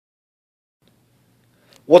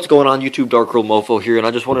What's going on YouTube? DarkWorldMOFO here, and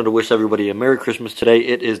I just wanted to wish everybody a Merry Christmas today.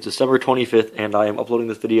 It is December 25th, and I am uploading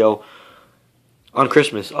this video on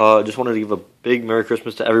Christmas. Just wanted to give a big Merry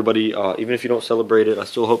Christmas to everybody. Even if you don't celebrate it, I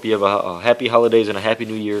still hope you have a happy holidays and a happy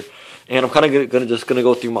New Year. And I'm kind of gonna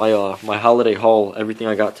go through my my holiday haul, everything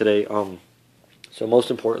I got today. So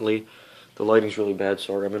most importantly, the lighting's really bad.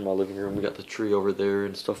 Sorry, I'm in my living room. We got the tree over there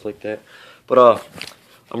and stuff like that. But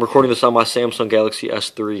I'm recording this on my Samsung Galaxy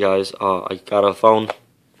S3, guys. I got a phone.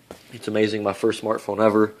 It's amazing, my first smartphone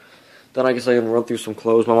ever. Then I guess I can run through some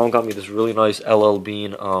clothes. My mom got me this really nice LL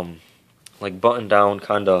Bean, like button-down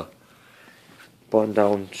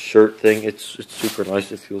button-down shirt thing. It's super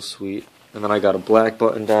nice. It feels sweet. And then I got a black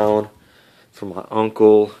button-down from my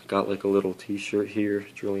uncle. Got like a little T-shirt here.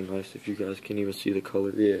 It's really nice. If you guys can even see the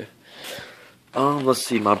color, yeah. Let's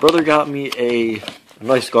see. My brother got me a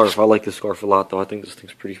nice scarf. I like this scarf a lot, though. I think this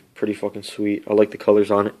thing's pretty fucking sweet. I like the colors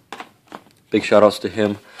on it. Big shout-outs to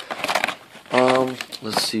him.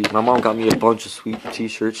 Let's see. My mom got me a bunch of sweet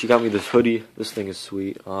T-shirts. She got me this hoodie. This thing is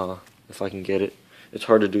sweet. If I can get it. It's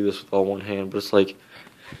hard to do this with all one hand, but it's like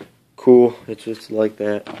cool. It's just like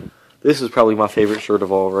that. This is probably my favorite shirt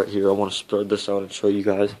of all right here. I want to spread this out and show you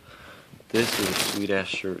guys. This is a sweet-ass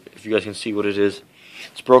shirt. If you guys can see what it is.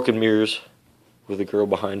 It's Broken Mirrors with a girl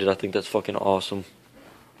behind it. I think that's fucking awesome.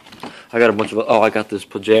 I got a bunch of... Oh, I got this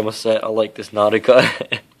pajama set. I like this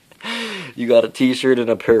Nautica. You got a T-shirt and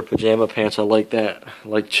a pair of pajama pants. I like that. I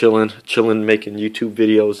like chilling, making YouTube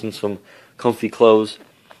videos and some comfy clothes.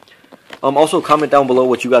 Also, comment down below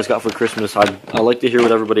what you guys got for Christmas. I like to hear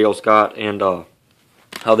what everybody else got and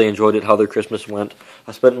how they enjoyed it, how their Christmas went.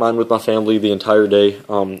 I spent mine with my family the entire day.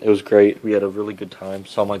 It was great. We had a really good time.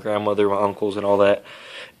 Saw my grandmother, my uncles, and all that.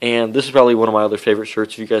 And this is probably one of my other favorite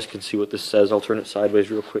shirts. If you guys can see what this says, I'll turn it sideways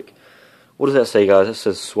real quick. What does that say, guys? It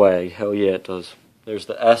says swag. Hell yeah, it does. There's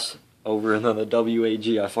the S over and then the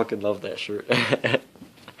WAG. I fucking love that shirt.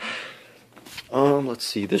 Let's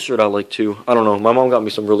see. This shirt I like too. I don't know. My mom got me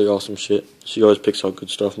some really awesome shit. She always picks out good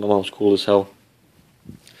stuff. My mom's cool as hell.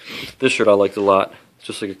 This shirt I liked a lot. It's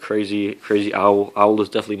just like a crazy owl. Owl is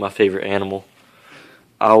definitely my favorite animal.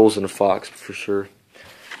 Owls and a fox for sure.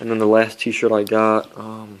 And then the last T-shirt I got,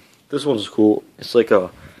 this one's cool. It's like a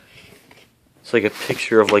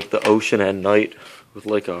picture of like the ocean at night with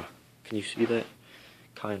like a, can you see that?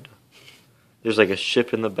 Kinda. There's like a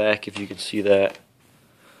ship in the back if you can see that.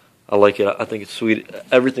 I like it. I think it's sweet.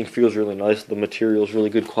 Everything feels really nice. The material is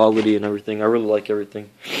really good quality and everything. I really like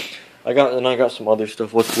everything. I got some other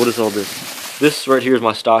stuff. What is all this? This right here is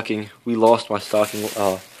my stocking. We lost my stocking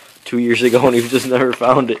 2 years ago and we've just never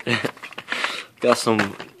found it. Got some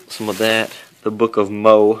of that. The Book of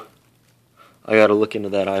Mo. I gotta look into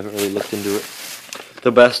that. I haven't really looked into it.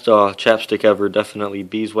 The best chapstick ever, definitely.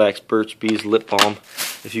 Beeswax Burt's Bees Lip Balm.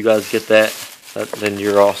 If you guys get that, then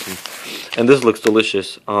you're awesome. And this looks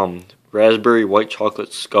delicious. Raspberry white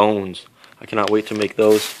chocolate scones. I cannot wait to make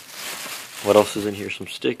those. What else is in here? Some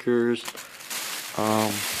stickers.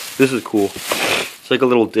 This is cool. It's like a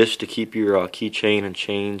little dish to keep your keychain and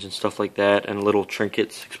change and stuff like that, and little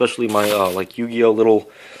trinkets. Especially my like Yu-Gi-Oh little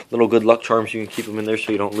good luck charms. You can keep them in there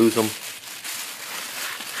so you don't lose them.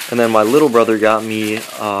 And then my little brother got me,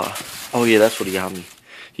 oh yeah, that's what he got me.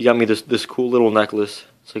 He got me this cool little necklace.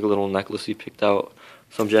 It's like a little necklace he picked out.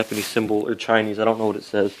 Some Japanese symbol, or Chinese, I don't know what it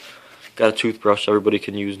says. Got a toothbrush. Everybody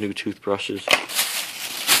can use new toothbrushes.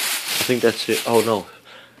 I think that's it. Oh no.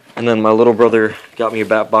 And then my little brother got me a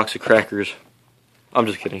box of crackers. I'm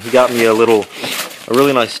just kidding. He got me a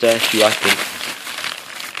really nice statue, I think.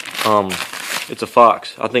 It's a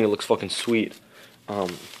fox. I think it looks fucking sweet.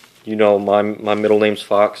 You know, my middle name's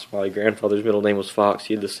Fox. My grandfather's middle name was Fox.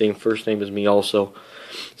 He had the same first name as me also.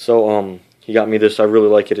 So, he got me this. I really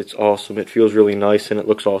like it. It's awesome. It feels really nice, and it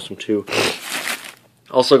looks awesome, too.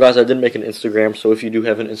 Also, guys, I did make an Instagram, so if you do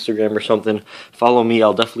have an Instagram or something, follow me.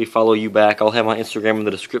 I'll definitely follow you back. I'll have my Instagram in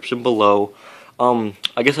the description below. I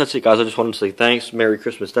guess that's it, guys. I just wanted to say thanks. Merry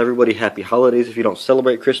Christmas to everybody. Happy holidays. If you don't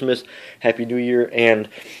celebrate Christmas, Happy New Year, and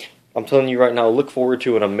I'm telling you right now, look forward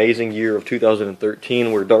to an amazing year of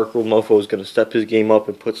 2013 where DarkWorldMOFO is going to step his game up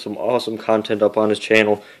and put some awesome content up on his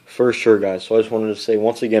channel for sure, guys. So I just wanted to say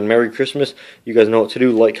once again, Merry Christmas. You guys know what to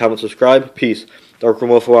do. Like, comment, subscribe. Peace.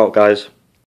 DarkWorldMOFO out, guys.